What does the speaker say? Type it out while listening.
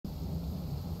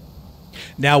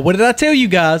Now, what did I tell you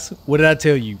guys? What did I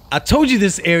tell you? I told you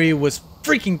this area was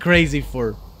freaking crazy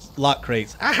for lock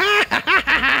crates.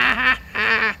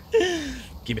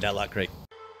 Give me that lock crate.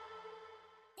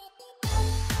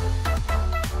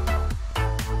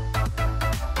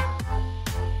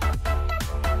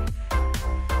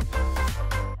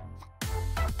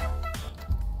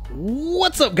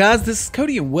 What's up, guys? This is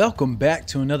Cody, and welcome back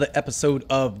to another episode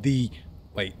of the...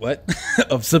 Wait, what?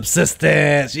 Of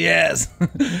Subsistence, yes!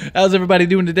 How's everybody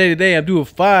doing today? I'm doing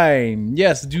fine.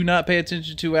 Yes, do not pay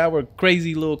attention to our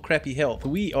crazy little crappy health.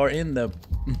 We are in the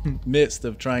midst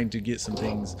of trying to get some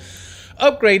things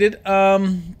upgraded.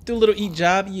 Do a little eat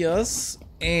job, yes.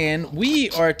 And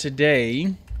we are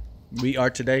today...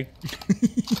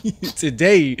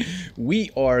 Today we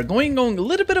are going on a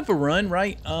little bit of a run,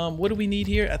 right? What do we need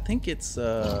here? I think it's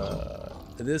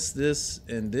this,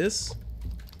 and this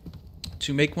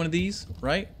to make one of these,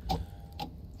 right?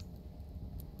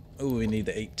 Oh, we need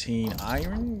the 18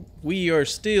 iron. We are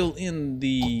still in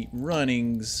the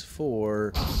runnings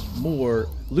for more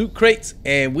loot crates,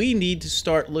 and we need to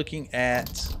start looking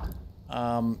at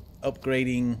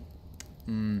upgrading.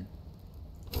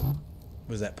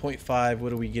 Was that 0.5?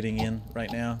 What are we getting in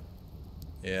right now?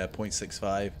 Yeah,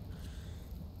 0.65.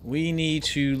 We need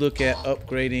to look at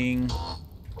upgrading.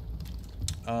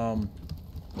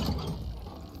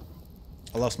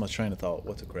 I lost my train of thought.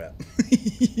 What the crap?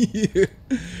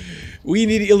 We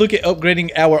need to look at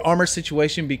upgrading our armor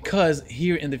situation, because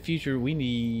here in the future we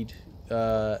need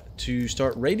to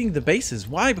start raiding the bases.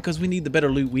 Why? Because we need the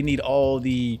better loot. We need all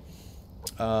the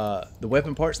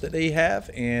weapon parts that they have,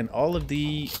 and all of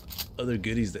the other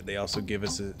goodies that they also give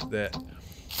us that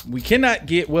we cannot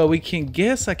get. Well, we can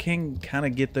guess. I can kind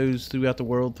of get those throughout the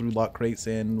world through lock crates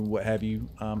and what have you.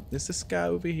 Is this guy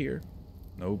over here?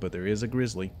 No, but there is a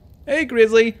grizzly. Hey,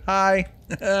 grizzly. Hi.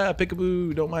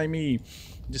 Peekaboo. Don't mind me.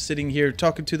 Just sitting here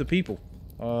talking to the people.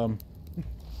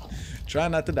 Try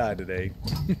not to die today.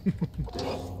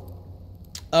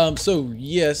 So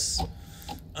yes.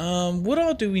 What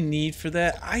all do we need for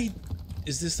that?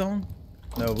 Is this on?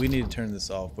 No, we need to turn this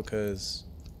off because,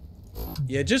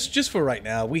 yeah, just for right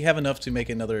now, we have enough to make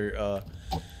another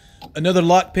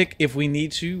lockpick if we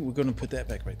need to. We're gonna put that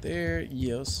back right there.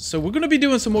 Yes. So we're gonna be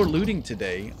doing some more looting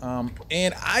today.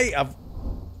 And I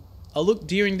looked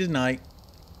during the night.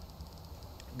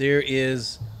 There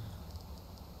is.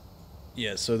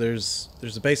 Yeah, so there's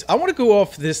a base. I want to go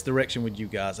off this direction with you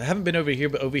guys. I haven't been over here,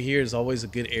 but over here is always a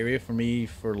good area for me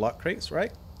for lock crates,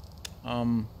 right?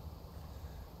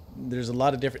 There's a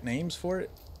lot of different names for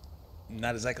it. I'm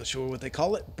not exactly sure what they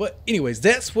call it, but anyways,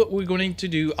 that's what we're going to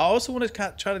do. I also want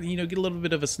to try to, get a little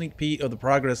bit of a sneak peek of the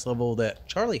progress level that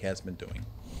Charlie has been doing.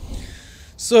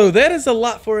 So that is a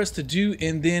lot for us to do,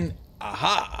 and then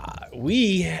I've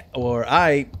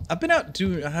been out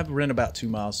doing. I have run about 2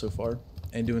 miles so far.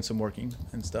 And doing some working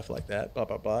and stuff like that, blah,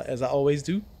 blah, blah, as I always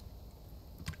do.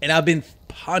 And I've been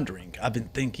pondering, I've been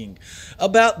thinking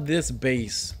about this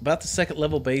base, about the second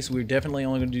level base. We're definitely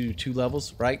only going to do 2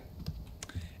 levels, right?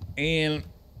 And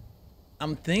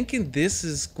I'm thinking this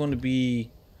is going to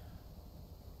be,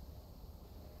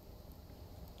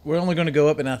 we're only going to go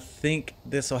up, and I think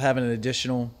this will have an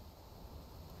additional,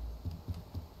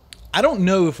 I don't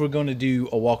know if we're going to do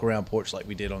a walk around porch like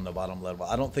we did on the bottom level.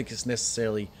 I don't think it's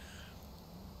necessarily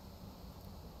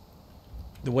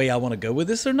the way I want to go with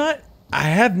this or not. I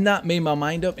have not made my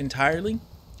mind up entirely.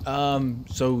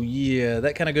 So yeah,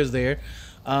 that kind of goes there.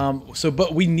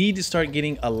 But we need to start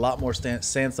getting a lot more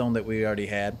sandstone that we already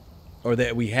had, or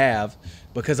that we have,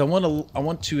 because I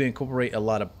want to incorporate a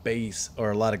lot of base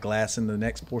or a lot of glass in the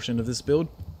next portion of this build.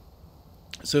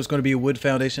 So it's going to be a wood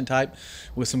foundation type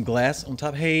with some glass on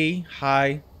top. Hey,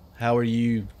 hi, how are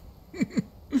you?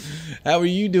 How are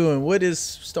you doing? What is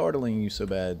startling you so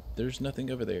bad? There's nothing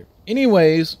over there.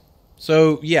 Anyways,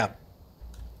 so yeah,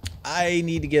 I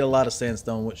need to get a lot of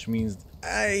sandstone, which means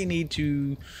I need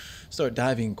to start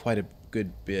diving quite a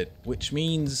good bit, which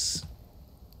means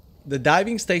the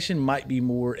diving station might be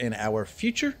more in our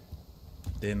future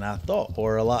than I thought,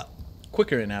 or a lot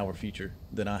quicker in our future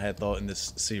than I had thought in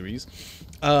this series.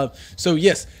 So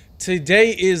yes,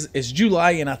 today is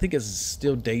July, and I think it's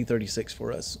still day 36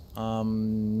 for us.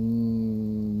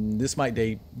 This might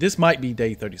be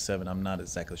day 37. I'm not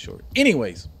exactly sure.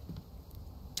 Anyways,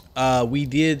 we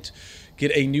did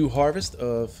get a new harvest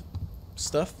of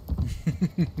stuff,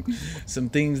 some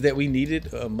things that we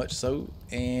needed, much so,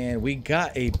 and we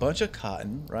got a bunch of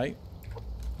cotton, right?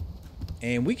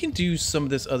 And we can do some of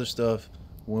this other stuff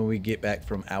when we get back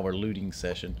from our looting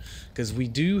session, because we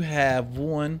do have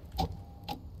one.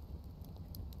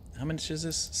 How much is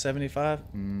this? 75?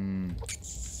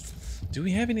 Do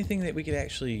we have anything that we could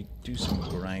actually do some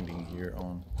grinding here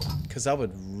on? Because I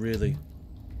would really...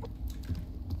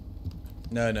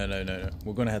 No.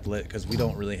 We're going to have to let... Because we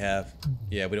don't really have...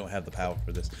 Yeah, we don't have the power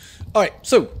for this. Alright,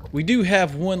 so we do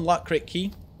have one lock crate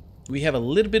key. We have a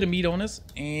little bit of meat on us.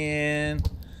 And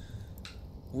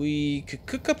we could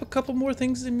cook up a couple more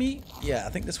things in meat. Yeah, I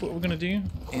think that's what we're going to do.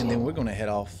 And then we're going to head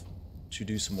off to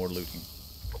do some more looting.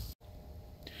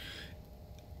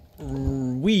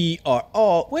 We are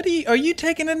all... What are you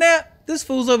taking a nap? This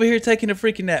fool's over here taking a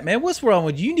freaking nap, man. What's wrong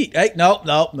with you? Hey,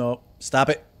 no. Stop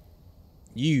it.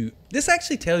 This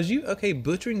actually tells you, okay,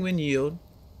 butchering when yield,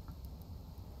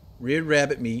 reared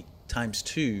rabbit meat times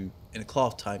 2, and a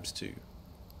cloth times 2.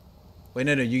 Wait,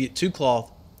 no, you get 2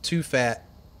 cloth, 2 fat,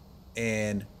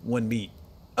 and 1 meat.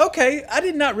 Okay, I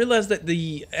did not realize that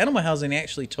the animal housing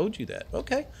actually told you that.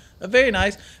 Okay, very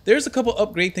nice. There's a couple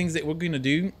upgrade things that we're going to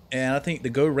do, and I think the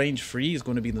go range free is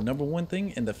going to be the #1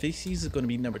 thing, and the feces is going to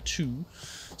be #2.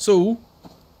 So,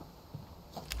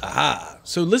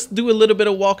 so let's do a little bit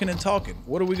of walking and talking.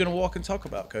 What are we going to walk and talk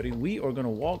about, Cody? We are going to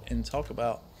walk and talk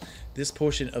about this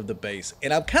portion of the base,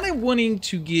 and I'm kind of wanting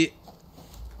to get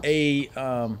a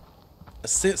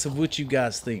sense of what you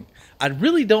guys think. I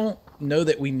really don't know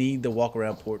that we need the walk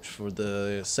around porch for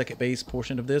the second base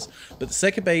portion of this, but the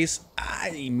second base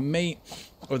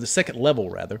or the second level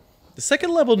rather, the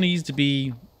second level needs to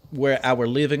be where our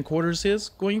living quarters is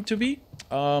going to be.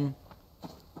 Oh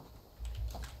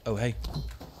hey,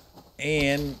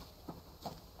 and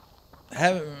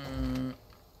I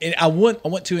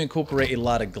want to incorporate a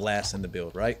lot of glass in the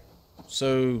build, right?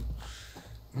 So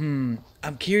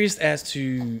I'm curious as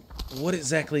to what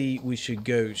exactly we should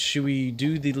go. Should we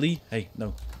do the Hey,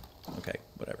 no. Okay,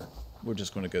 whatever. We're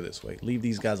just going to go this way. Leave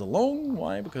these guys alone.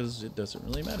 Why? Because it doesn't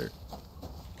really matter.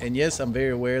 And yes, I'm very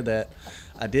aware that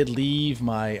I did leave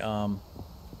my...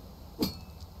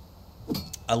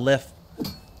 I left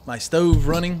my stove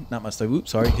running. Not my stove.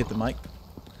 Oops, sorry. Hit the mic.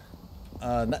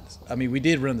 I mean, we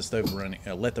did run the stove running.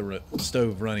 Let the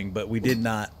stove running, but we did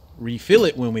not refill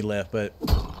it when we left. But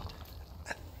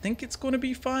I think it's going to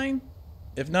be fine.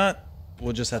 If not,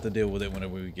 we'll just have to deal with it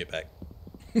whenever we get back.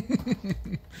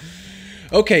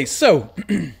 Okay, so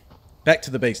back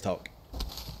to the base talk.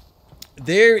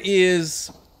 There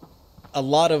is a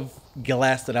lot of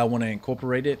glass that I want to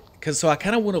incorporate it, so I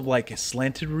kind of want like a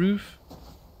slanted roof,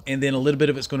 and then a little bit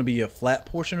of it's going to be a flat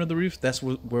portion of the roof. That's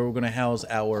where we're going to house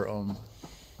our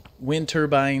wind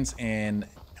turbines and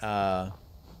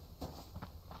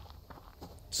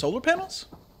solar panels.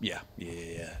 Yeah,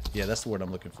 that's the word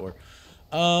I'm looking for.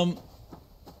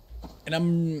 And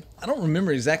I don't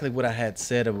remember exactly what I had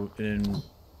said in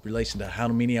relation to how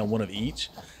many I want of each.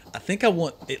 I think I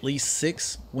want at least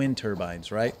 6 wind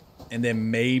turbines, right? And then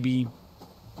maybe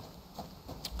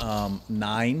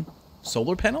 9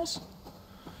 solar panels.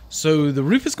 So the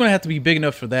roof is going to have to be big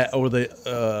enough for that, or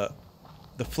the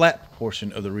flat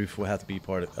portion of the roof will have to be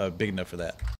big enough for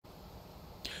that.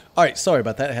 All right, sorry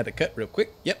about that. I had to cut real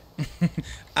quick. Yep.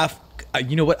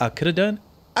 You know what I could have done?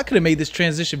 I could have made this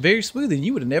transition very smooth and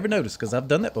you would have never noticed, because I've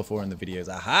done that before in the videos.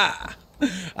 Aha!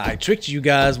 I tricked you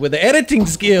guys with the editing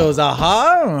skills.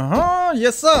 Aha!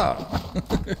 Yes, sir.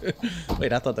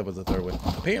 Wait, I thought that was the third one.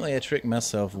 Apparently, I tricked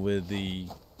myself with the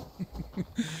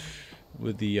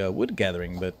wood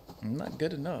gathering, but not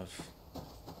good enough.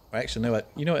 Or actually, no.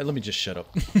 You know what? Let me just shut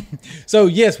up. So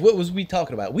yes, what was we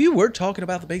talking about? We were talking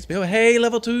about the base build. Hey,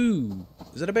 level 2.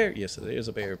 Is it a bear? Yes, it is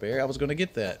a bear. I was going to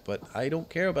get that, but I don't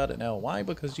care about it now. Why?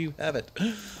 Because you have it.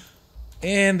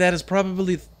 And that is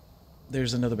probably...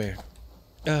 There's another bear.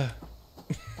 I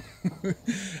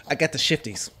got the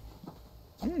shifties.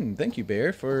 Thank you,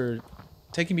 bear, for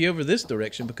taking me over this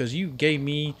direction, because you gave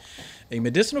me a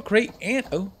medicinal crate and...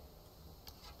 Oh.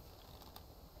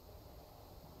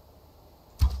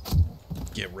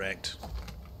 Get wrecked.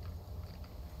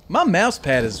 My mouse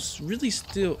pad is really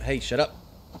still... Hey, shut up.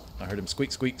 I heard him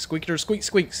squeak, squeak, squeaker, squeak,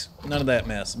 squeaks. None of that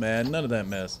mess, man. None of that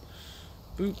mess.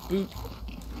 Boop, boop.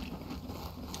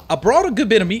 I brought a good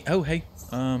bit of meat. Oh, hey.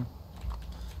 I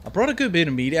brought a good bit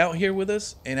of meat out here with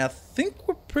us, and I think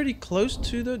we're pretty close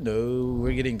to the... No,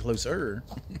 we're getting closer.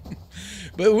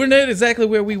 But we're not exactly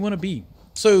where we want to be.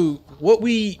 So what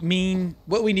we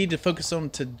need to focus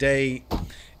on today,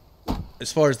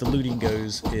 as far as the looting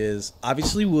goes, is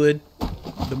obviously wood.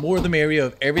 The more the merrier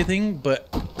of everything, but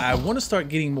I want to start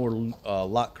getting more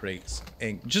lock crates,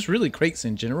 and just really crates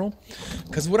in general,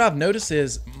 because what I've noticed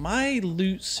is my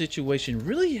loot situation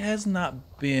really has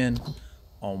not been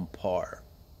on par.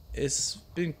 It's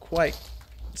been quite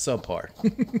subpar,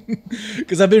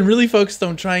 because I've been really focused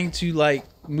on trying to like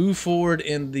move forward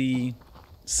in the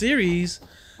series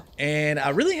And I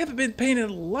really haven't been paying a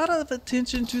lot of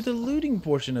attention to the looting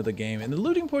portion of the game. And the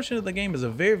looting portion of the game is a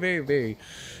very...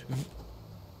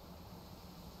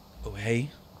 Oh,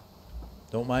 hey.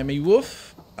 Don't mind me,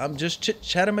 wolf. I'm just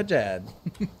chit-chatting my dad.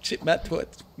 Chip my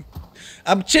twat.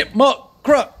 I'm Chipmunk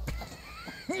Crunk.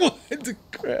 What the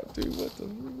crap, dude? What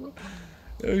the...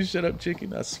 Oh, shut up,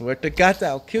 chicken. I swear to God,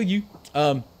 I'll kill you.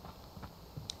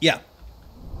 Yeah.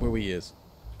 Where we is.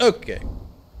 Okay.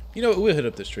 You know what? We'll hit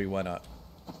up this tree. Why not?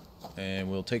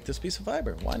 And we'll take this piece of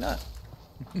fiber. Why not?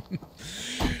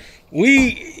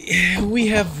 We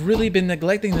have really been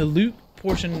neglecting the loot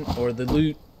portion, or the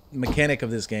loot mechanic of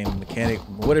this game. Mechanic,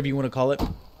 whatever you want to call it.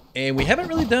 And we haven't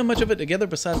really done much of it together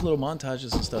besides little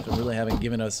montages and stuff, and really haven't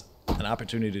given us an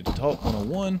opportunity to talk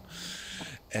one-on-one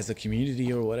as a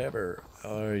community or whatever,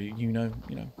 or you know,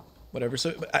 whatever.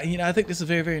 So, I think this is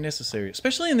very necessary,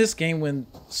 especially in this game when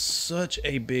such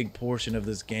a big portion of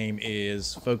this game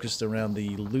is focused around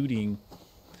the looting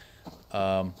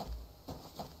of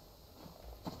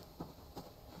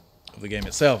the game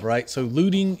itself, right? So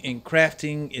looting and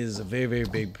crafting is a very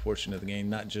big portion of the game,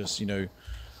 not just,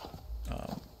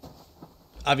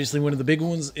 obviously one of the big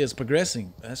ones is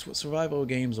progressing. That's what survival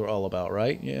games are all about,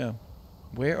 right? Yeah.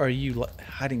 Where are you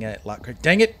hiding at, Lockcrack?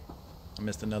 Dang it! I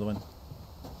missed another one.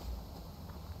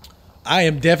 I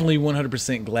am definitely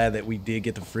 100% glad that we did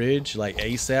get the fridge, like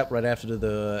ASAP, right after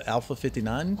the Alpha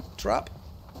 59 drop.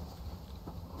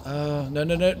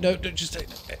 No, just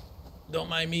don't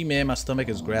mind me, man. My stomach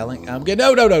is growling. I'm good.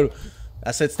 No.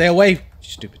 I said stay away, you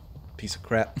stupid piece of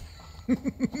crap. Your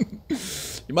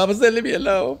mama said leave me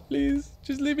alone, please.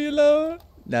 Just leave me alone.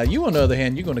 Now you, on the other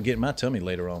hand, you're gonna get in my tummy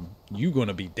later on. You're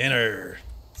gonna be dinner.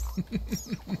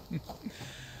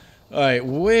 Alright,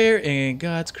 where in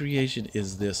God's creation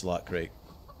is this lock crate?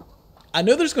 I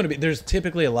know there's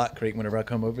typically a lock crate whenever I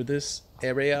come over this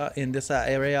area, in this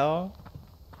area,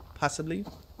 possibly.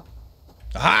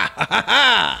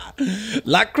 Ha!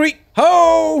 Lock crate,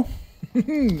 ho!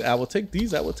 I will take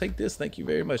these, I will take this, thank you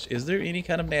very much. Is there any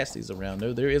kind of nasties around?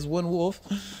 No, there is one wolf.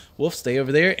 Wolf, stay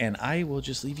over there, and I will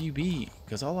just leave you be,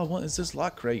 because all I want is this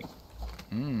lock crate.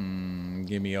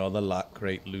 Give me all the lock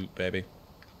crate loot, baby.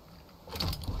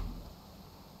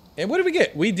 And what did we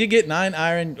get? We did get 9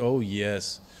 iron. Oh,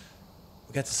 yes.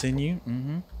 We got the sinew.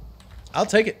 I'll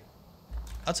take it.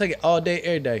 I'll take it all day,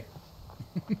 every day.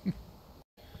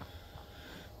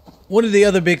 One of the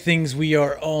other big things we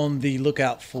are on the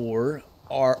lookout for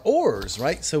are ores,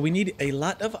 right? So we need a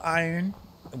lot of iron.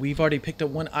 We've already picked up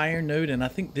 1 iron node, and I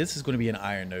think this is going to be an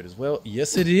iron node as well.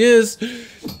 Yes, it is.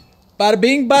 Bada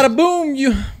bing, bada boom.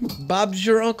 Bob's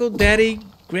your uncle, daddy,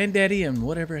 granddaddy, and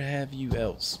whatever have you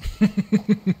else.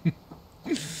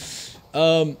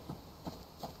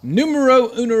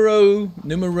 Numero uno,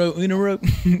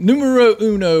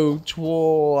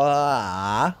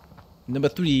 number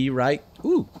 3, right?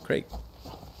 Ooh, great.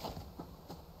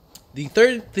 The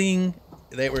third thing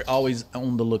that we're always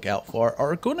on the lookout for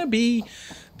are going to be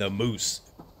the moose.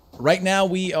 Right now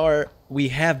we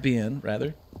have been,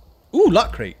 rather. Ooh,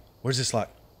 lock crate. Where's this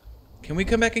lock? Can we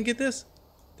come back and get this?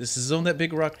 This is on that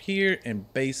big rock here,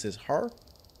 and base is her.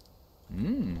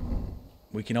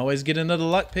 We can always get another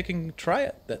lock pick and try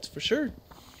it. That's for sure.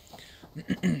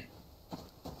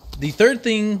 The third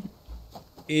thing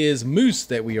is moose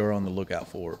that we are on the lookout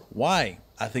for. Why?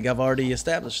 I think I've already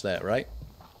established that, right?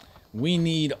 We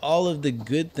need all of the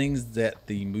good things that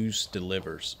the moose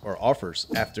delivers or offers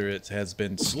after it has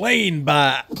been slain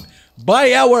by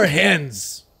our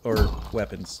hands or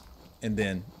weapons, and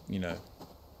then,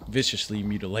 viciously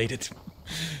mutilated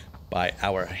by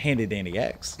our handy dandy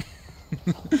axe.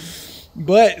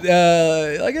 But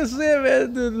like I said,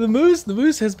 man, the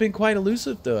moose has been quite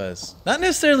elusive to us. Not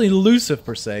necessarily elusive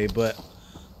per se, but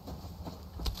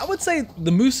I would say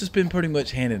the moose has been pretty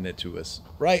much handing it to us,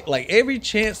 right? Like every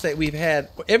chance that we've had,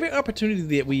 every opportunity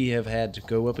that we have had to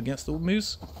go up against the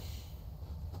moose,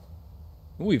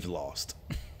 we've lost.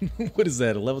 What is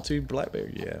that, a level 2 black bear?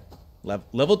 Yeah.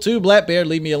 Level 2 black bear,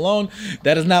 leave me alone.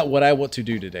 That is not what I want to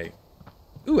do today.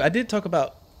 Ooh, I did talk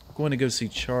about going to go see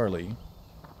Charlie.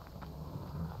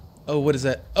 Oh, what is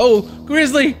that? Oh,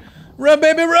 grizzly! Run,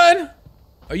 baby, run!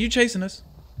 Are you chasing us?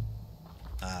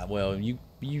 Well,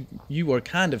 you are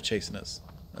kind of chasing us.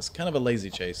 That's kind of a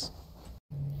lazy chase.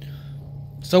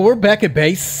 So we're back at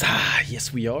base.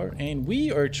 Yes, we are. And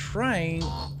we are trying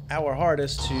our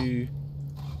hardest to...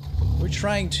 We're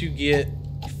trying to get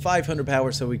 500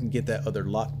 power so we can get that other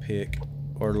lock pick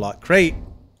or lock crate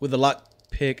with the lock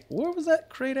pick. Where was that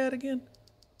crate at again?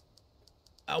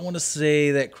 I want to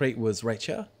say that crate was right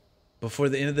here before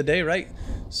the end of the day, right?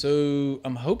 So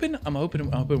I'm hoping we're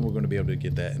going to be able to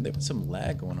get that. And there was some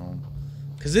lag going on.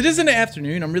 Because it is in the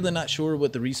afternoon. I'm really not sure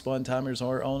what the respawn timers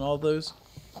are on all those.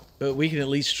 But we can at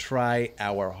least try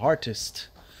our hardest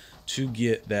to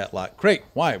get that lock crate.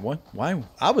 Why? Why?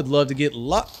 I would love to get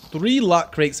 3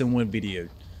 lock crates in one video.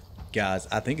 Guys,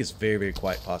 I think it's very, very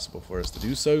quite possible for us to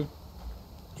do so.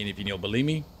 And if you don't believe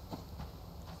me,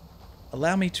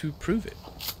 allow me to prove it.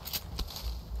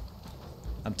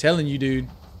 I'm telling you, dude.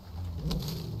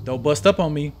 Don't bust up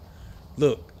on me.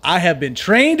 Look, I have been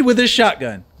trained with this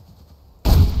shotgun.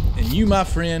 And you, my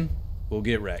friend, will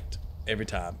get wrecked every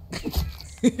time.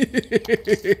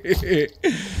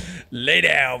 Lay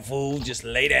down, fool. Just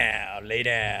lay down. Lay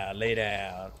down. Lay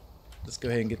down. Let's go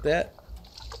ahead and get that.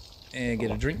 And get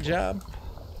a drink job.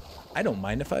 I don't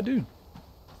mind if I do.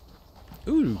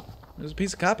 Ooh, there's a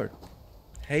piece of copper.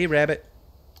 Hey, rabbit.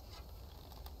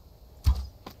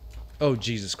 Oh,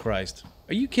 Jesus Christ.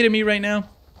 Are you kidding me right now?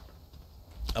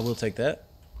 I will take that.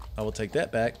 I will take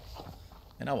that back.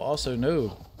 And I will also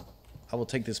know I will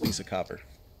take this piece of copper.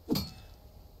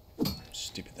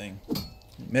 Stupid thing.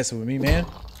 You messing with me, man?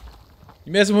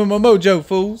 You messing with my mojo,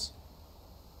 fools?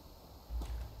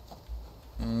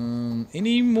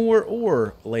 Any more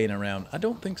ore laying around? I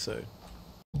don't think so.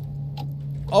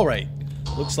 Alright.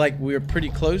 Looks like we're pretty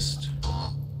close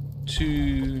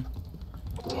to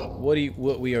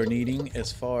what we are needing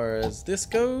as far as this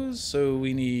goes. So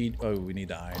we need... Oh, we need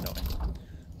the iron, don't we?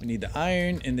 We need the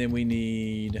iron, and then we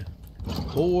need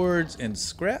boards and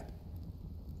scrap.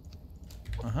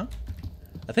 Uh-huh.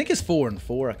 I think it's 4 and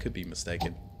 4. I could be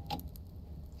mistaken.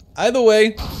 Either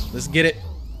way, let's get it.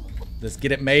 Let's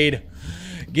get it made.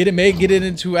 Get it made. Get it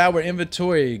into our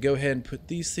inventory. Go ahead and put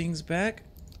these things back.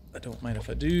 I don't mind if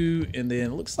I do. And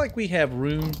then it looks like we have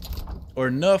room or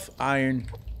enough iron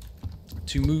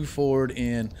to move forward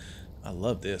in. I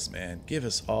love this, man. Give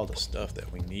us all the stuff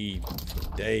that we need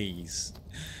for days.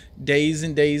 Days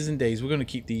and days and days. We're going to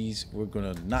keep these. We're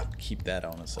going to not keep that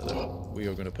on us. We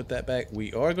are going to put that back.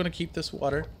 We are going to keep this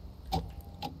water.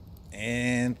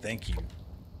 And thank you.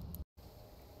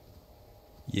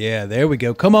 Yeah, there we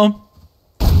go. Come on.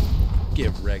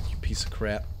 Get wrecked, you piece of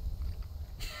crap.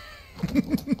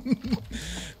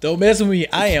 Don't mess with me.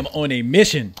 I am on a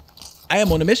mission. I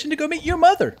am on a mission to go meet your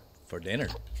mother for dinner.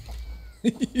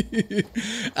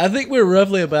 I think we're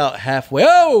roughly about halfway.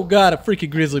 Oh, God, a freaking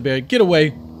grizzly bear. Get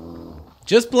away.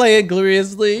 Just play it,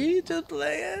 Grizzly. Just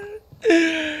play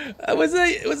it. Was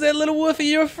that little wolfie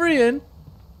your friend?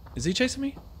 Is he chasing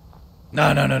me? No.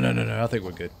 I think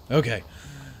we're good. Okay.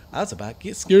 I was about to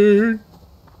get scared.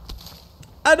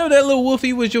 I know that little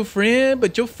wolfie was your friend,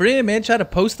 but your friend, man, tried to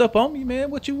post up on me,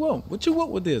 man. What you want? What you want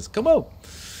with this? Come on.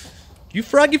 You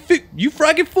froggy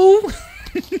fool.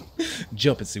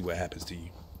 Jump and see what happens to you.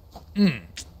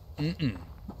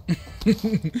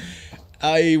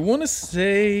 I want to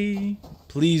say,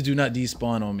 please do not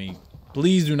despawn on me.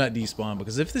 Please do not despawn,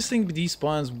 because if this thing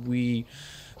despawns,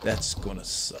 that's going to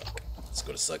suck. It's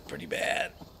going to suck pretty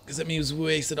bad, because that means we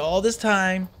wasted all this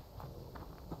time.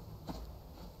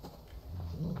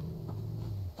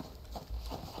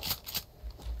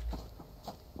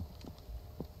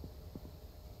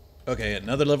 Okay,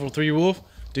 another level 3 wolf?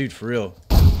 Dude, for real.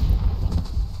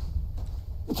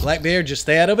 Black bear, just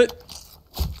stay out of it.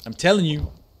 I'm telling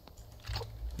you.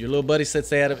 Your little buddy said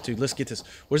stay out of it too. Let's get this.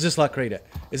 Where's this lock crate at?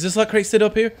 Is this lock crate sit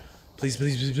up here? Please,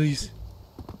 please, please, please.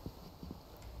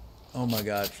 Oh my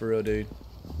God, for real, dude.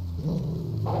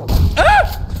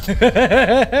 Ah!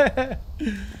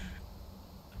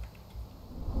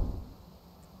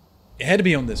 It had to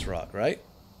be on this rock, right?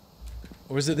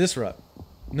 Or is it this rock?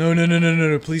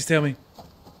 No, please tell me.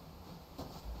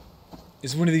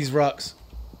 It's one of these rocks.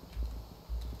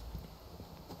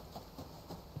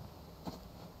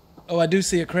 Oh, I do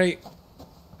see a crate.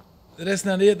 That's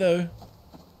not it, though.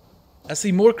 I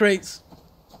see more crates.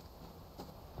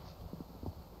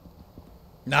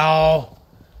 No.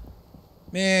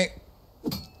 Man.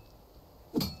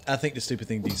 I think the stupid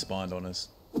thing despawned on us.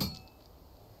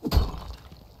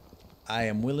 I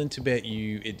am willing to bet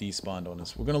you it despawned on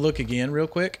us. We're going to look again real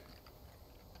quick.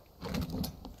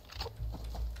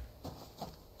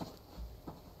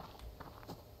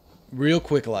 Real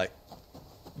quick, like.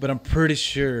 But I'm pretty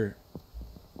sure.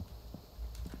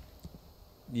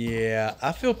 Yeah,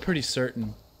 I feel pretty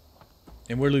certain.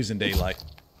 And we're losing daylight.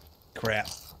 Crap.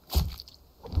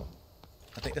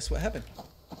 I think that's what happened.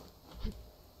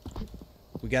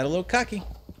 We got a little cocky.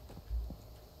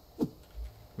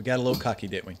 We got a little cocky,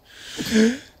 didn't we?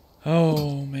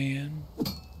 Oh, man.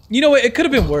 You know what? It could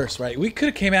have been worse, right? We could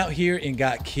have came out here and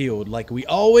got killed like we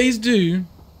always do.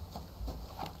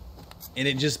 And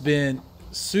it just been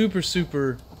super,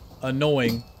 super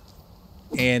annoying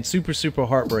and super, super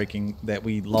heartbreaking that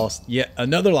we lost yet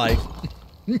another life.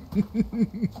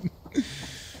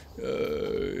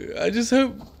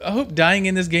 I hope dying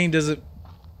in this game doesn't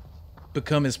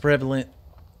become as prevalent,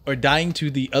 or dying to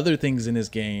the other things in this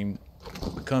game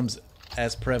becomes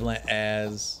as prevalent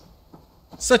as,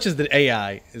 such as the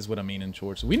AI is what I mean in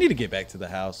short. So we need to get back to the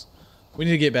house. We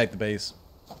need to get back to base.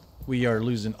 We are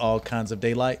losing all kinds of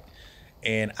daylight,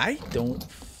 and I don't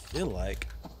feel like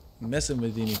messing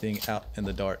with anything out in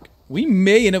the dark. We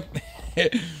may end up,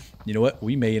 you know what?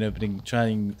 We may end up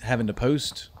having to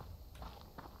post.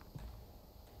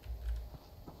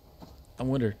 I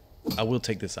wonder. I will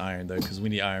take this iron though, because we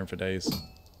need iron for days.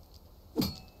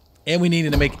 And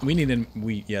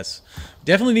we yes,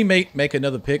 definitely need to make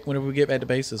another pick whenever we get back to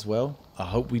base as well. I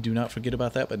hope we do not forget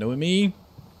about that. But knowing me,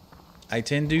 I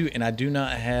tend to, and I do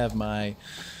not have my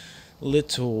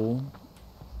little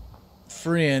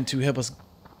friend to help us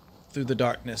through the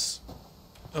darkness.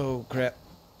 Oh crap!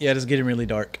 Yeah, it is getting really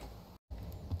dark.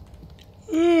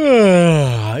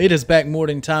 It is back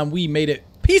morning time. We made it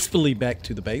peacefully back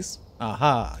to the base.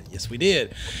 Aha, yes we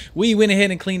did. We went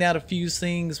ahead and cleaned out a few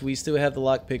things. We still have the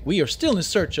lockpick. We are still in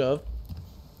search of,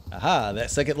 aha, that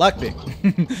second lockpick.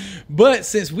 But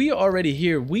since we are already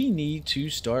here, we need to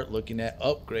start looking at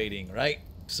upgrading, right?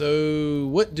 So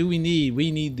what do we need? We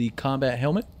need the combat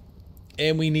helmet,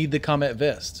 and we need the combat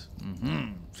vest.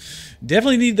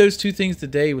 Definitely need those two things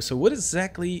today. So what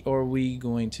exactly are we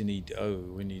going to need? Oh,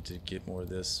 we need to get more of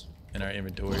this in our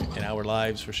inventory, in our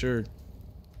lives for sure.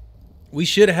 We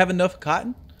should have enough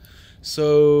cotton.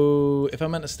 So if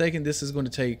I'm not mistaken, this is going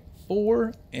to take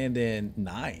 4 and then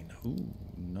 9. Ooh,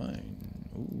 9.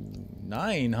 Ooh,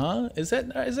 9, huh? Is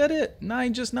that it?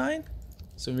 9, just 9?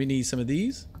 So we need some of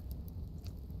these.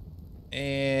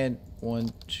 And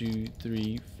 1, 2,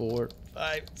 3, 4,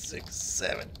 5, 6,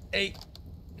 7, 8,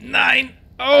 9.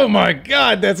 Oh my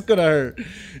God, that's gonna hurt.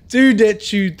 Dude, that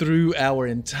chewed through our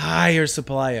entire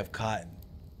supply of cotton.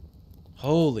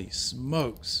 Holy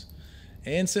smokes.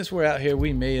 And since we're out here,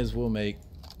 we may as well make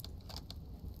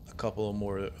a couple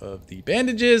more of the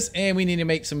bandages, and we need to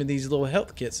make some of these little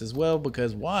health kits as well,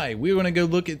 because why? We're going to go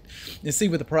look at and see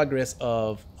what the progress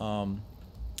of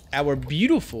our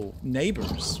beautiful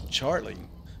neighbors, Charlie,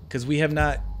 because we have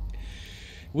not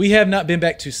been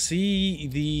back to see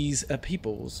these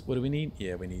peoples. What do we need?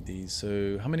 Yeah, we need these.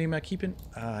 So how many am I keeping?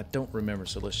 I don't remember,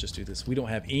 so let's just do this. We don't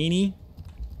have any.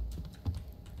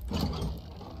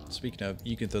 Speaking of,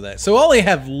 you can throw that. So I only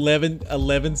have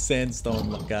 11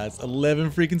 sandstone, guys.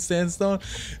 11 freaking sandstone.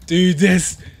 Dude,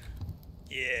 this...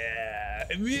 Yeah.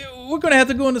 We're going to have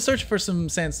to go into search for some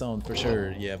sandstone for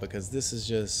sure. Yeah, because this is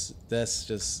just... That's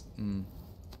just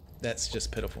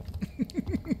pitiful.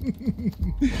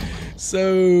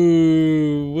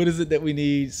 So, what is it that we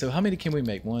need? So how many can we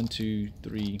make? 1, 2,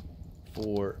 3,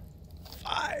 4,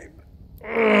 5.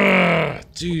 Ugh,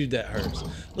 dude, that hurts.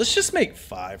 Let's just make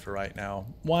 5 for right now.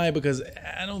 Why? Because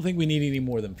I don't think we need any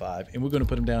more than 5, and we're going to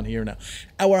put them down here now.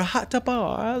 Our hot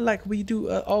bar, like we do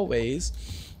always.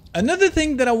 Another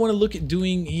thing that I want to look at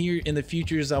doing here in the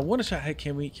future is I want to try. Hey,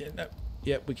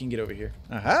 yep, we can get over here.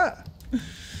 Aha!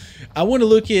 I want to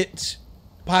look at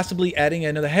possibly adding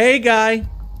another. Hey, guy,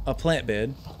 a plant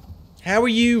bed. How are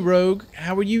you, Rogue?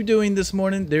 How are you doing this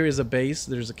morning? There is a base.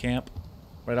 There's a camp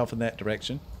right off in that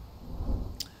direction.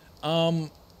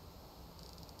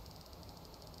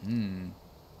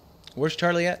 Where's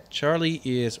Charlie at? Charlie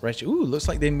is right. Ooh, looks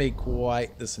like they made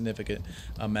quite the significant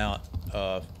amount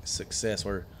of success,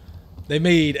 or they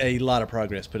made a lot of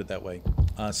progress, put it that way.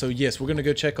 So yes, we're gonna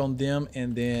go check on them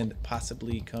and then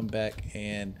possibly come back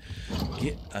and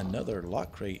get another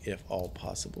lock crate if all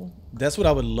possible. That's what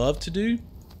I would love to do.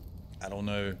 I don't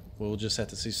know. We'll just have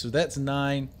to see. So that's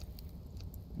 9.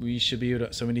 We should be able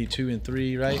to, so we need 2 and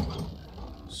 3, right?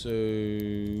 So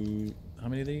how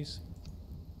many of these?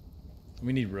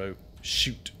 We need rope.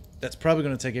 Shoot. That's probably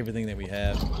going to take everything that we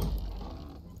have.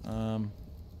 How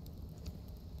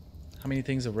many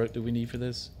things of rope do we need for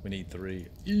this? We need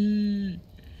 3.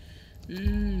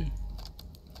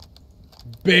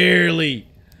 Barely.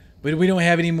 But we don't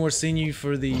have any more sinew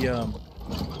for the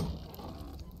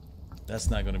that's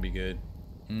not going to be good.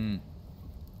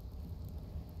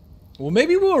 Well,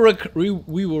 maybe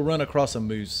we will run across a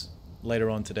moose later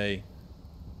on today,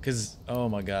 because oh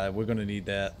my God, we're gonna need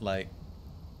that like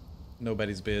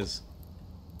nobody's biz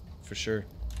for sure.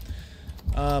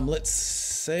 Let's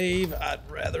save. I'd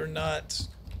rather not.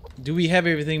 Do we have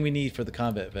everything we need for the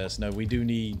combat vest? No, we do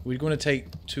need. We're going to take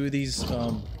 2 of these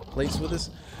plates with us.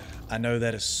 I know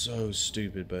that is so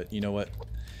stupid, but you know what?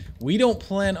 We don't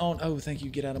plan on. Oh, thank you.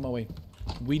 Get out of my way.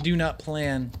 We do not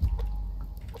plan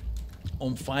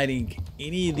on fighting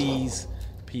any of these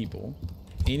people.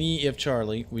 Any of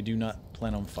Charlie, we do not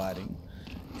plan on fighting.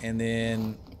 And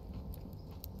then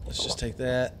let's just take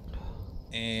that.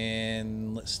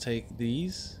 And let's take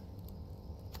these.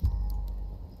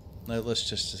 No, let's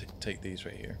just take these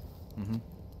right here.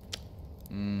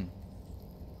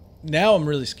 Now I'm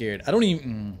really scared. I don't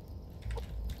even...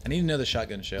 I need another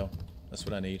shotgun shell. That's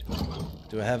what I need.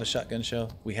 Do I have a shotgun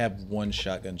shell? We have one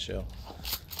shotgun shell.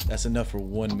 That's enough for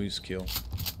one moose kill.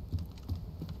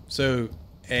 So,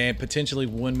 and potentially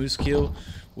one moose kill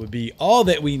would be all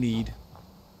that we need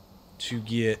to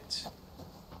get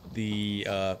the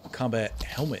combat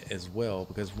helmet as well.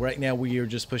 Because right now we are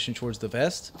just pushing towards the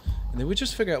vest. And then we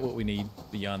just figure out what we need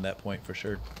beyond that point for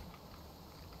sure.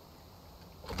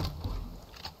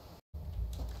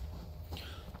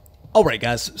 Alright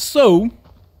guys, so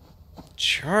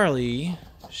Charlie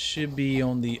should be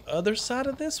on the other side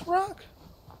of this rock.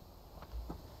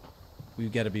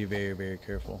 We've got to be very, very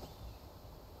careful.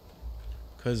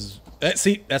 Cause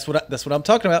see, that's what I'm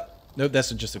talking about. Nope, that's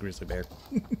just a grizzly bear.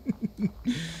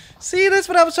 See, that's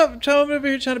what I was trying over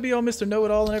here, trying to be all Mr.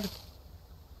 Know-It-All and everything.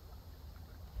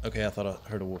 Okay, I thought I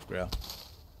heard a wolf growl.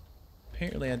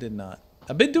 Apparently I did not.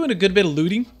 I've been doing a good bit of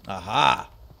looting. Aha!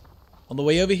 On the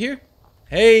way over here.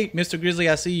 Hey, Mr. Grizzly,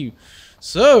 I see you.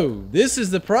 So, this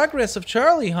is the progress of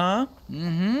Charlie, huh?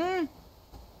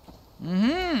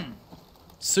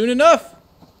 Soon enough.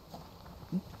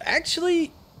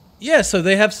 Actually, yeah, so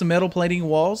they have some metal plating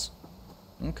walls.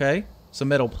 Okay. Some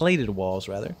metal plated walls,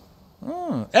 rather.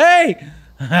 Oh, hey!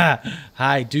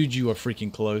 Hi, dude, you are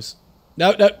freaking close.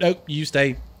 No, you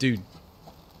stay, dude.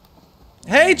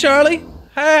 Hey, Charlie.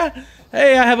 Hey,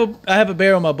 I have a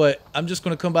bear on my butt. I'm just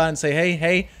gonna come by and say,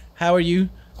 hey, how are you?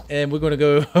 And we're gonna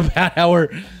go about our.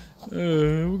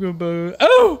 We're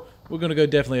gonna go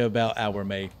definitely about our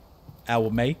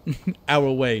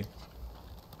way.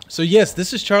 So yes,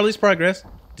 this is Charlie's progress.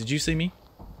 Did you see me,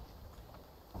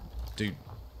 dude?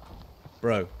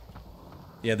 Bro.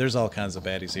 Yeah, there's all kinds of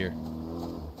baddies here.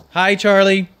 Hi,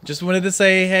 Charlie. Just wanted to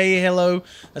say, hey, hello.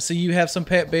 I see you have some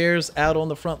pet bears out on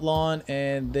the front lawn,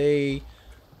 and they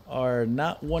are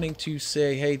not wanting to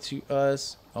say hey to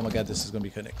us. Oh my God, this is gonna be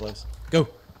cutting it close. Go,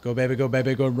 baby, go,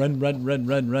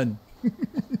 run.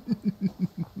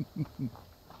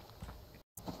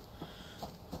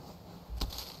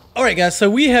 All right, guys. So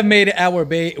we have made our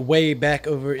way back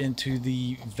over into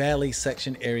the valley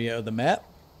section area of the map.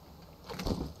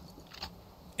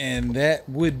 And that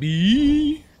would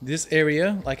be this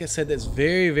area. Like I said, that's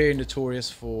very, very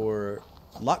notorious for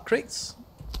lock crates.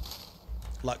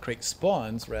 Lock crate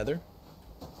spawns, rather.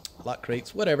 Lock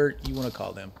crates, whatever you want to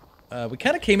call them. We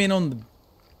kind of came in on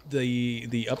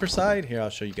the upper side. Here, I'll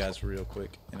show you guys real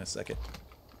quick in a second.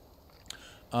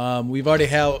 We've already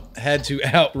had to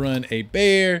outrun a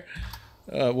bear.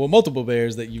 Well, multiple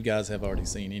bears that you guys have already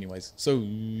seen anyways. So,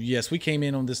 yes, we came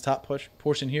in on this top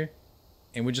portion here.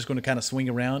 And we're just going to kind of swing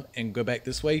around and go back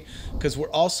this way. Because we're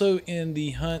also in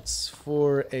the hunts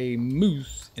for a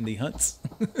moose. In the hunts?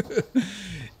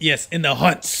 Yes, in the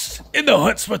hunts. In the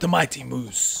hunts for the mighty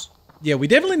moose. Yeah, we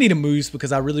definitely need a moose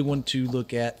because I really want to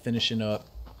look at finishing up.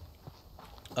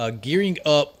 Gearing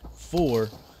up for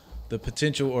the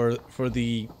potential or for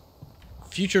the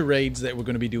future raids that we're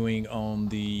going to be doing on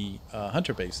the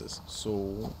hunter bases.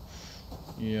 So,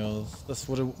 you know, that's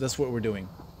what we're doing.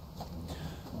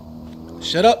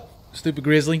 Shut up, stupid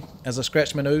grizzly, as I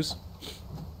scratch my nose.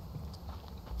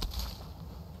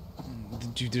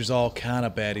 Dude, there's all kind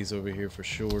of baddies over here for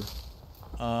sure.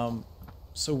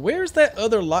 So where's that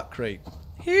other lock crate?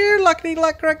 Here, lock crate.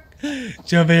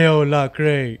 Jump in, old lock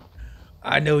crate.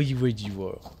 I know you where you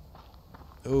are.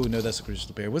 Oh no, that's a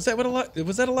grizzly bear. Was that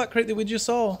a lock crate that we just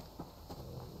saw?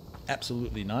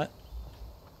 Absolutely not.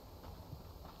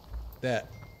 That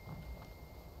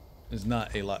is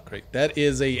not a lock crate. That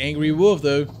is a angry wolf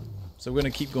though. So we're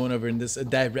gonna keep going over in this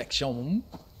direction.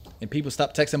 And people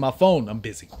stop texting my phone. I'm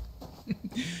busy.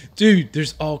 Dude,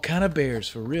 there's all kind of bears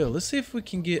for real. Let's see if we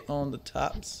can get on the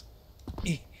tops.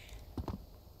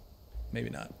 Maybe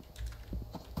not.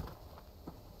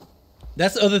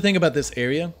 That's the other thing about this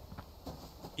area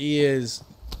is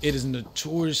it is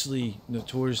notoriously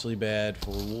bad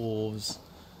for wolves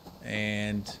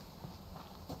and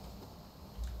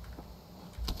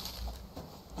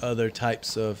other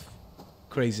types of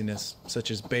craziness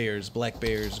such as bears, black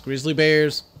bears, grizzly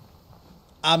bears,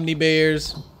 omni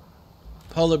bears,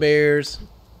 polar bears,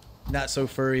 not so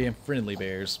furry and friendly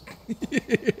bears.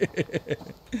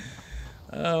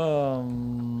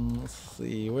 Let's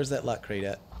see, where's that lock crate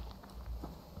at?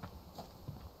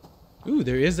 Ooh,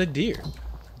 there is a deer.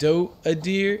 Doe, a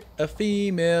deer, a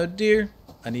female deer.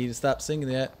 I need to stop singing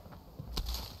that.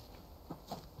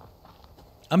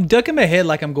 I'm ducking my head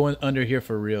like I'm going under here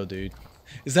for real, dude.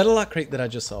 Is that a lock crate that I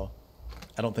just saw?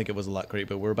 I don't think it was a lock crate,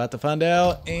 but we're about to find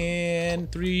out.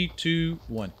 And 3, 2,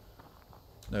 1.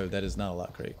 No, that is not a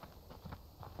lock crate.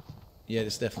 Yeah,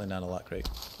 it's definitely not a lock crate.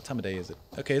 What time of day is it?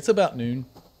 Okay, it's about noon.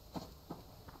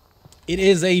 It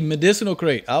is a medicinal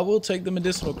crate. I will take the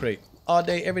medicinal crate. All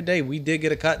day, every day. We did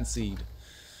get a cotton seed.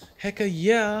 Hecka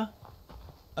yeah.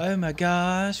 Oh my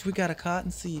gosh, we got a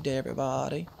cotton seed,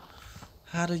 everybody.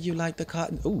 How do you like the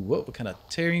cotton? Ooh, what kind of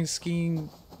tearing scheme?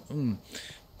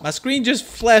 My screen just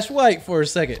flashed white for a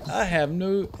second. I have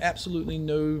absolutely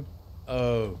no.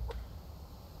 Oh.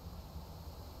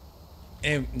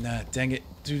 And nah, dang it,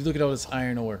 dude! Look at all this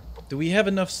iron ore. Do we have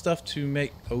enough stuff to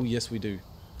make? Oh yes, we do.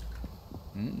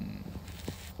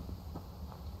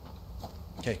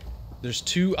 Okay, there's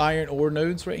 2 iron ore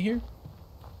nodes right here.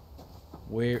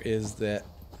 Where is that?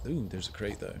 Ooh, there's a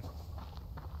crate though.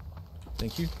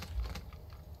 Thank you.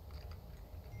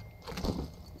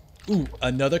 Ooh,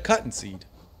 another cotton seed.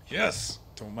 Yes,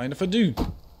 don't mind if I do.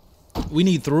 We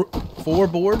need 4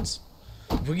 boards.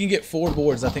 If we can get 4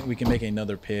 boards, I think we can make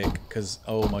another pick. Cause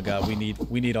oh my god, we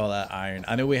need all that iron.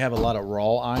 I know we have a lot of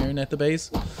raw iron at the base,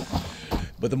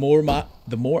 but the more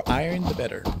iron, the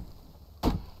better.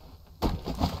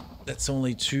 That's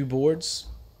only 2 boards,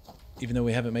 even though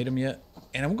we haven't made them yet.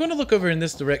 And I'm going to look over in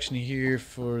this direction here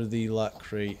for the lock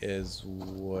crate as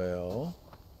well.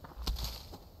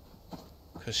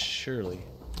 Because surely...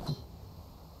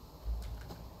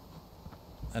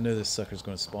 I know this sucker's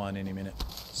going to spawn any minute.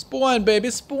 Spawn,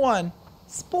 baby, spawn!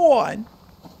 Spawn!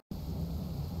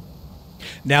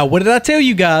 Now, what did I tell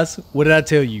you guys? What did I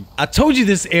tell you? I told you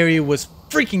this area was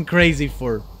freaking crazy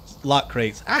for lock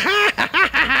crates.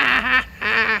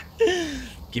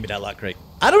 Give me that lock crate.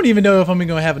 I don't even know if I'm going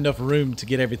to have enough room to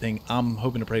get everything. I'm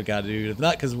hoping to pray to God, dude. If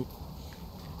not, because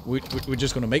we're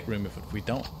just going to make room if we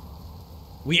don't.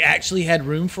 We actually had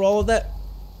room for all of that.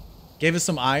 Gave us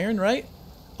some iron, right?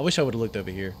 I wish I would have looked over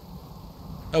here.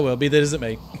 Oh well, be that as it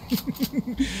may.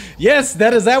 Yes,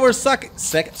 that is our second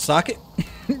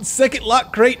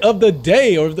lock crate of the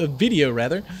day, or the video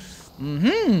rather.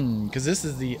 Because this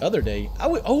is the other day.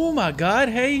 Oh my God,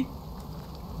 hey.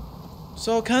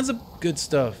 So all kinds of good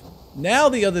stuff. Now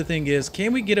the other thing is,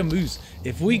 can we get a moose?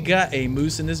 If we got a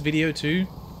moose in this video too,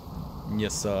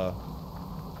 yes,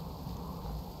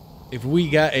 if we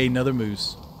got another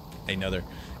moose,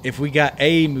 if we got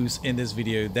a moose in this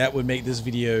video, that would make this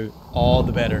video all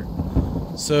the better.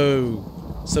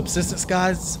 So, subsistence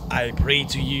guys, I pray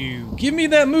to you, give me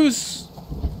that moose.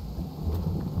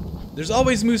 There's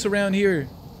always moose around here,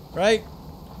 right?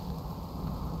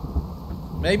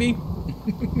 Maybe.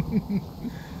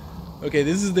 Okay,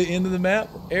 this is the end of the map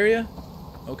area.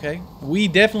 Okay, we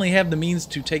definitely have the means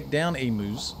to take down a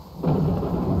moose.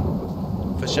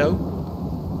 For sure.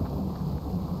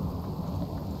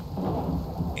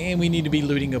 And we need to be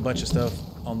looting a bunch of stuff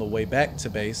on the way back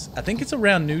to base. I think it's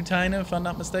around noon time, if I'm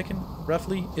not mistaken.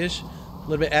 Roughly-ish. A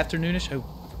little bit afternoonish. Oh.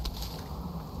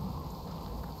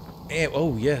 And,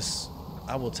 oh, yes.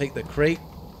 I will take the crate.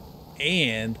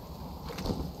 And...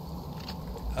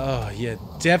 oh, yeah.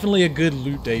 Definitely a good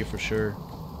loot day for sure.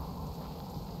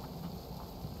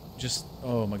 Just...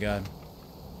 oh, my God.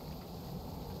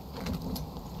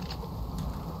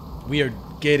 We are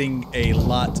getting a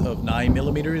lot of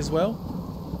 9mm as well.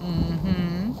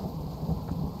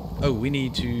 Oh, we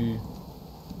need to...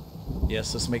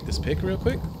 yes, let's make this pick real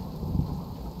quick.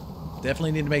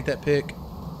 Definitely need to make that pick.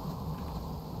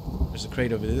 There's a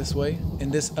crate over this way.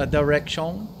 In this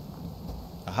direction.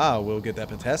 Aha, we'll get that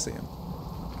potassium.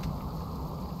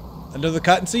 Another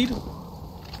cotton seed?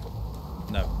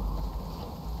 No.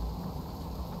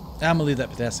 I'm gonna leave that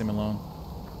potassium alone.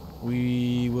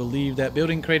 We will leave that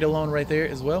building crate alone right there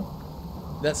as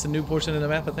well. That's the new portion of the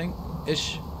map, I think.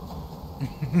 Ish.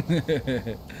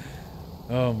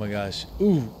 Oh my gosh.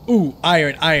 Ooh, ooh,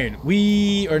 iron, iron.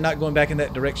 We are not going back in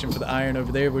that direction for the iron over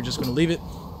there. We're just going to leave it.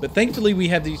 But thankfully we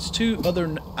have these 2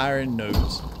 other iron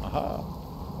nodes. Aha.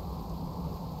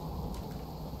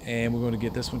 And we're going to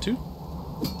get this one too.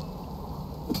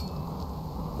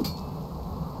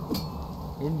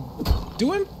 We're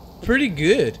doing pretty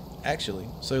good, actually.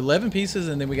 So 11 pieces,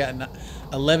 and then we got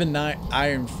 11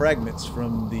 iron fragments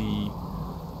from the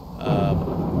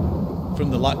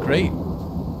lock crate.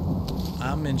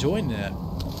 I'm enjoying that.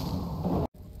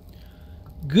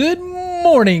 Good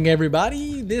morning,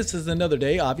 everybody. This is another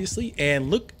day, obviously,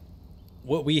 and look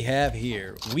what we have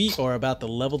here. We are about to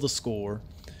level the score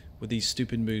with these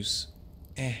stupid moose.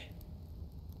 Yeah,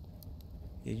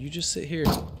 you just sit here.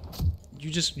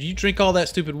 You drink all that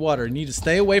stupid water. You need to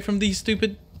stay away from these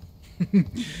stupid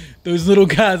those little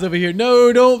guys over here.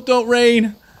 No, don't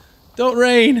rain. Don't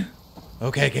rain.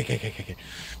 Okay.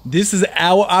 This is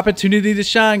our opportunity to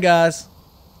shine, guys.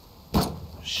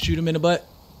 Shoot him in the butt.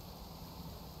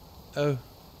 Oh.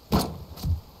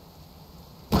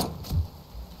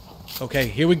 Okay,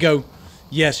 here we go.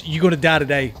 Yes, you're gonna die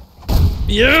today.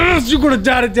 Yes, you're gonna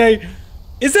die today.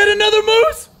 Is that another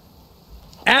moose?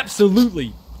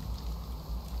 Absolutely.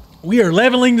 We are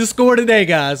leveling the score today,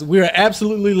 guys. We are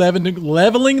absolutely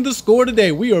leveling the score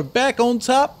today. We are back on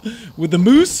top with the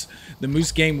moose. The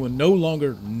moose game will no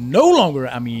longer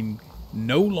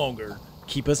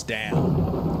keep us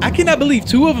down. I cannot believe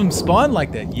 2 of them spawn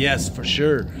like that. Yes, for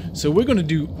sure. So we're going to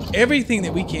do everything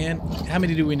that we can. How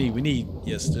many do we need? We need,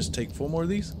 yes, just take 4 more of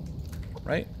these,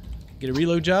 right? Get a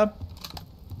reload job.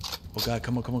 Oh God,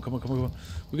 come on, come on, come on, come on.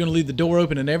 We're going to leave the door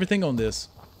open and everything on this.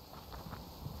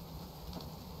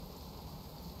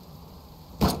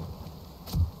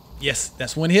 Yes,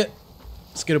 that's 1 hit.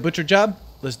 Let's get a butcher job.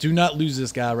 Let's do not lose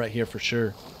this guy right here for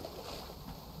sure.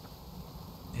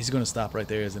 He's going to stop right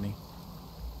there, isn't he?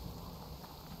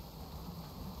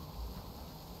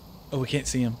 Oh, we can't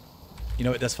see him. You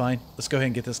know what? That's fine. Let's go ahead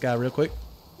and get this guy real quick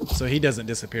so he doesn't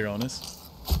disappear on us.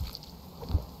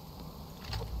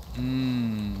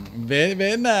 Very,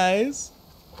 very nice.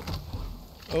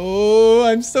 Oh,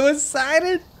 I'm so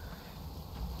excited.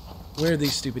 Where are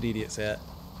these stupid idiots at?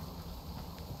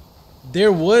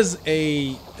 There was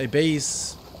a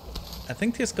base. I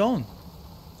think it's gone.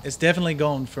 It's definitely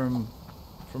gone from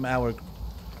our.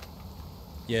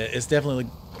 Yeah, it's definitely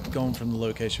gone from the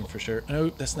location for sure. No,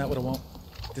 that's not what I want.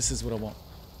 This is what I want.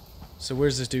 So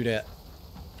where's this dude at?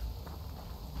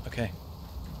 Okay.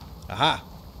 Aha.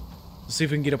 Let's see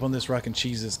if we can get up on this rock and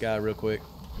cheese this guy real quick.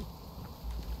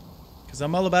 Because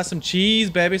I'm all about some cheese,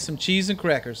 baby. Some cheese and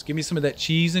crackers. Give me some of that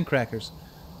cheese and crackers.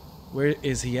 Where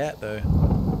is he at, though?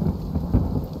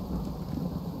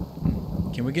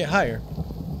 Can we get higher?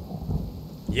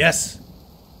 Yes.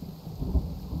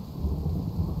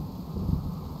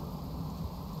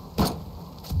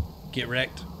 Get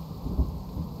wrecked.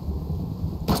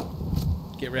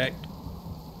 Get wrecked.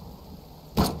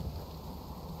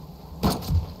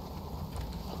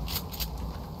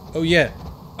 Oh yeah.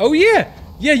 Oh yeah.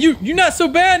 Yeah, you're not so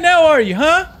bad now, are you,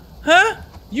 huh? Huh?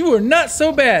 You are not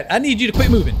so bad. I need you to quit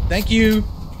moving. Thank you.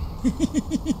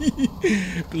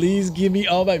 Please give me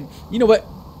all my... You know what?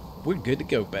 We're good to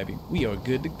go, baby. We are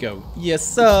good to go. Yes,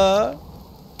 sir.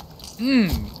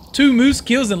 2 moose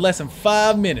kills in less than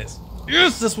 5 minutes.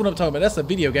 Yes, that's what I'm talking about. That's a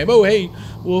video game. Oh, hey,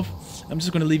 Wolf. I'm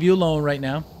just going to leave you alone right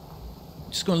now.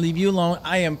 Just going to leave you alone.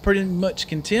 I am pretty much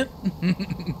content.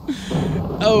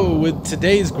 Oh, with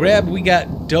today's grab, we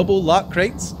got double lock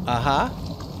crates. Aha.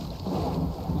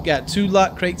 We got 2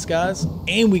 lock crates, guys.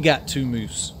 And we got 2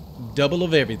 moose. Double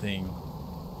of everything.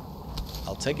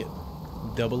 I'll take it.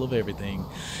 Double of everything.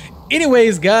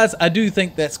 Anyways, guys, I do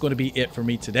think that's going to be it for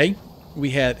me today. We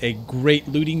had a great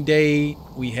looting day.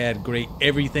 We had great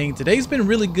everything. Today's been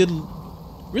really good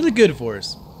for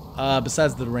us.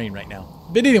 Besides the rain right now.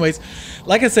 But anyways,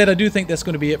 like I said, I do think that's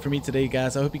going to be it for me today,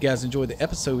 guys. I hope you guys enjoyed the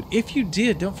episode. If you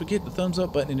did, don't forget the thumbs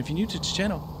up button. And if you're new to the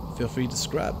channel, feel free to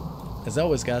subscribe. As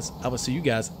always, guys, I will see you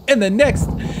guys in the next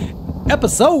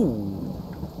episode.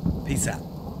 Peace out.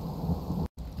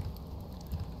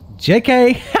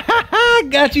 JK,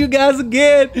 got you guys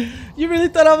again. You really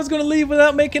thought I was going to leave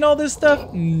without making all this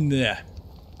stuff? Nah,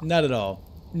 not at all.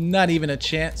 Not even a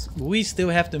chance. We still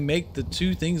have to make the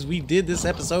 2 things we did this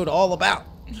episode all about.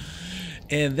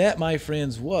 And that, my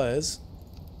friends, was...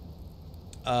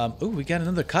 oh, we got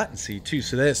another cottonseed too.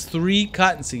 So that's 3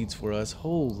 cottonseeds for us.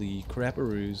 Holy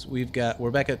crapperoos.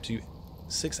 We're back up to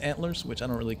 6 antlers, which I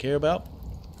don't really care about.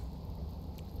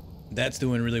 That's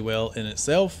doing really well in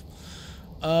itself.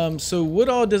 So what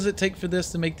all does it take for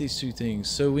this to make these 2 things?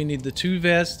 So we need the 2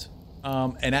 vests.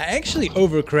 And I actually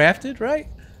overcrafted, right?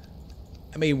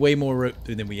 I made way more rope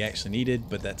than we actually needed,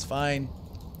 but that's fine.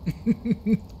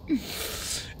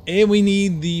 And we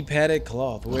need the padded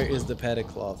cloth. Where is the padded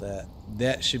cloth at?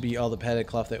 That should be all the padded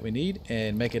cloth that we need.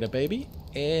 And make it a baby.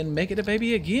 And make it a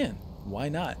baby again. Why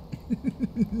not?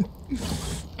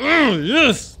 Oh,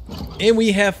 yes! And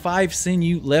we have 5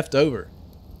 sinew left over.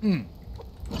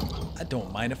 I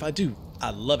don't mind if I do.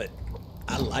 I love it.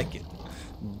 I like it.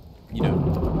 You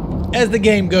know, as the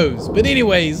game goes. But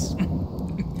anyways...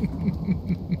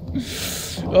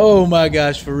 Oh my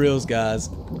gosh, for reals, guys.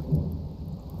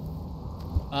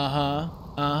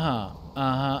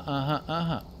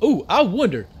 Oh, I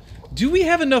wonder, do we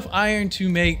have enough iron to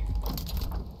make...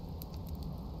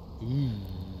 Ooh.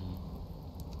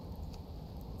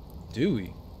 Do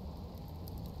we?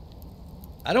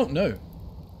 I don't know.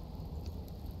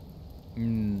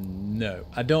 No,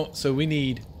 I don't. So we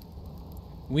need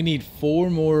 4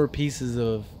 more pieces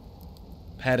of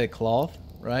padded cloth,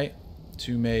 right?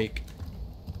 To make...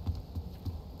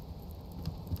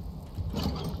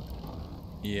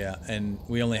 Yeah, and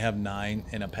we only have 9,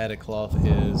 and a padded cloth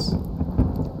is...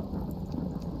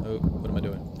 Oh, what am I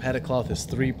doing? Padded cloth is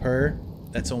 3 per.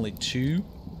 That's only 2.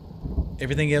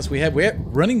 Everything else we're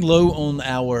running low on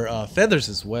our feathers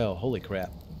as well. Holy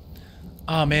crap.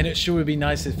 Oh man, it sure would be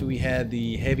nice if we had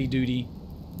the heavy duty,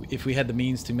 if we had the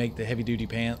means to make the heavy duty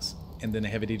pants and then a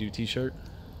heavy duty t-shirt.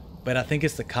 But I think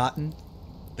it's the cotton.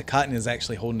 The cotton is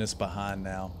actually holding us behind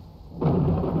now.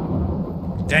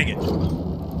 Dang it.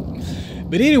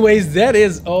 But anyways, that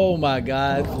is, oh my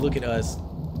God, look at us.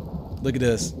 Look at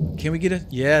us. Can we get it?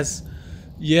 Yes.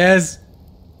 Yes.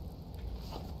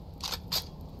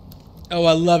 Oh,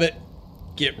 I love it.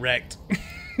 Get wrecked.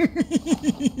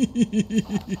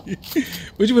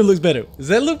 Which one looks better? Does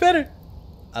that look better?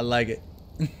 I like it.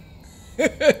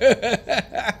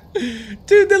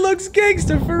 Dude, that looks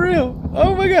gangster for real.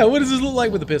 Oh my God, what does this look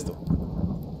like with a pistol?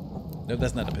 No,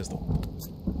 that's not the pistol.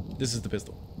 This is the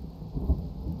pistol.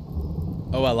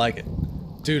 Oh, I like it.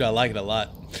 Dude, I like it a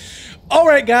lot. All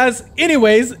right, guys.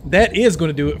 Anyways, that is going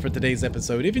to do it for today's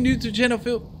episode. If you're new to the channel,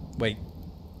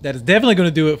 that is definitely going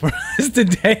to do it for us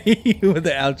today with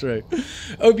the outro.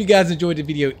 I hope you guys enjoyed the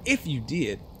video. If you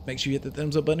did, make sure you hit the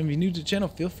thumbs up button. If you're new to the channel,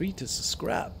 feel free to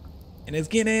subscribe. And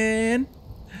again,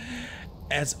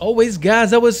 as always,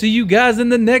 guys, I will see you guys in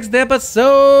the next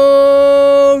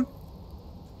episode.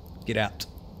 Get out.